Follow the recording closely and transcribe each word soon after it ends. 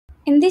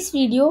In this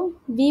video,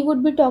 we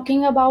would be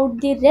talking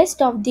about the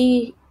rest of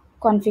the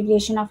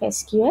configuration of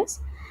SQS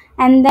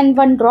and then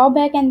one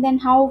drawback and then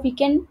how we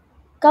can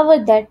cover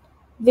that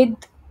with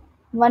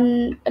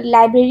one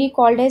library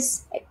called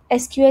as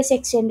SQS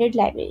extended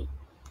library.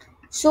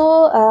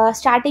 So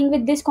starting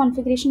with this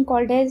configuration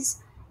called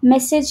as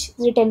message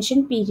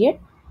retention period.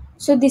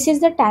 So this is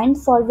the time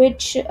for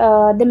which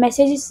the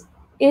message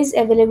is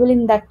available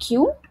in the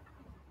queue.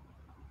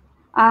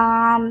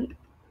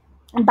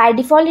 By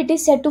default it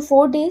is set to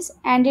 4 days,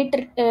 and it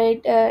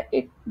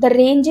the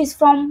range is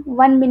from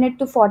 1 minute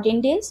to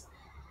 14 days.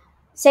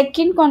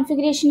 Second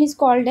configuration is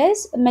called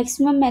as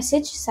maximum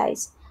message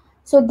size.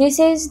 So this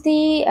is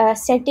the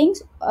setting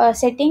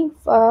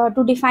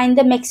to define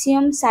the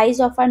maximum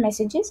size of our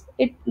messages.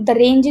 The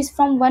range is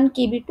from 1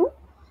 KB to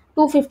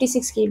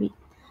 256 KB.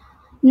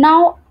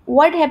 Now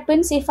what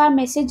happens if our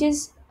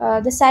messages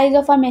the size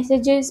of our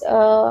messages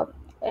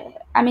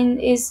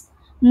is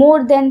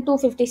more than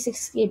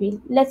 256 KB?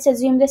 Let's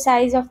assume the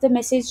size of the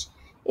message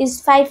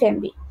is 5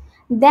 MB.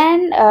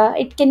 Then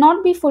it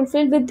cannot be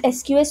fulfilled with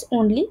SQS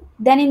only.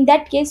 Then in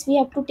that case we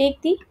have to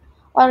take the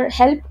or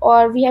help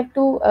or we have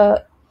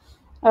to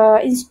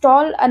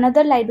install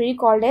another library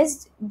called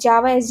as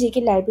Java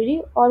SDK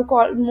library, or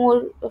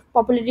more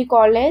popularly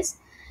called as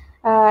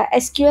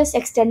SQS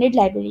extended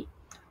library.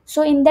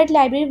 So in that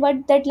library,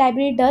 what that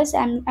library does,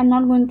 I'm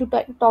not going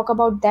to talk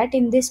about that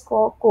in this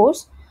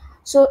course.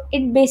 So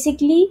it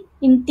basically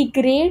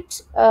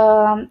integrates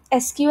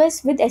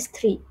SQS with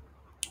S3.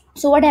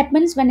 So what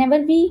happens whenever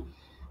we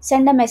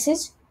send a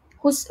message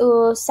whose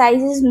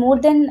size is more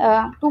than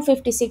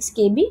 256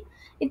 KB,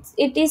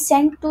 it is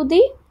sent to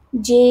the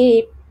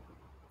J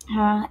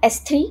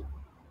S3,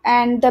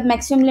 and the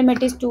maximum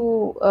limit is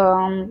to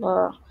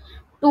 2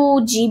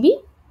 GB.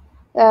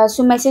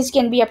 So message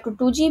can be up to 2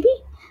 GB.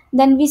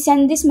 Then we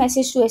send this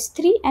message to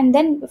S3, and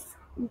then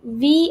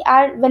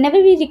whenever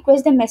we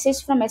request the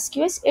message from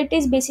SQS, it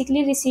is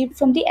basically received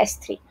from the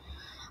S3.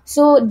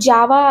 So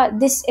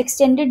this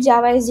extended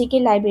Java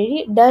SDK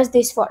library does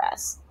this for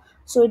us.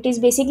 So it is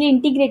basically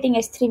integrating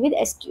S3 with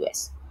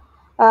SQS.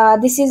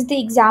 This is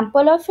the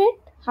example of it,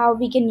 how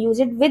we can use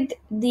it with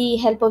the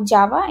help of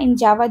Java. In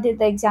Java,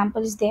 the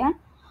example is there.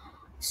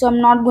 So I'm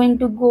not going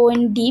to go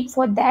in deep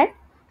for that.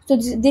 So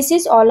this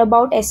is all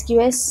about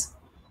SQS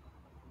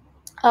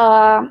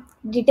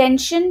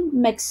detention,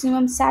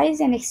 maximum size,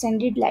 and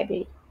extended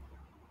library.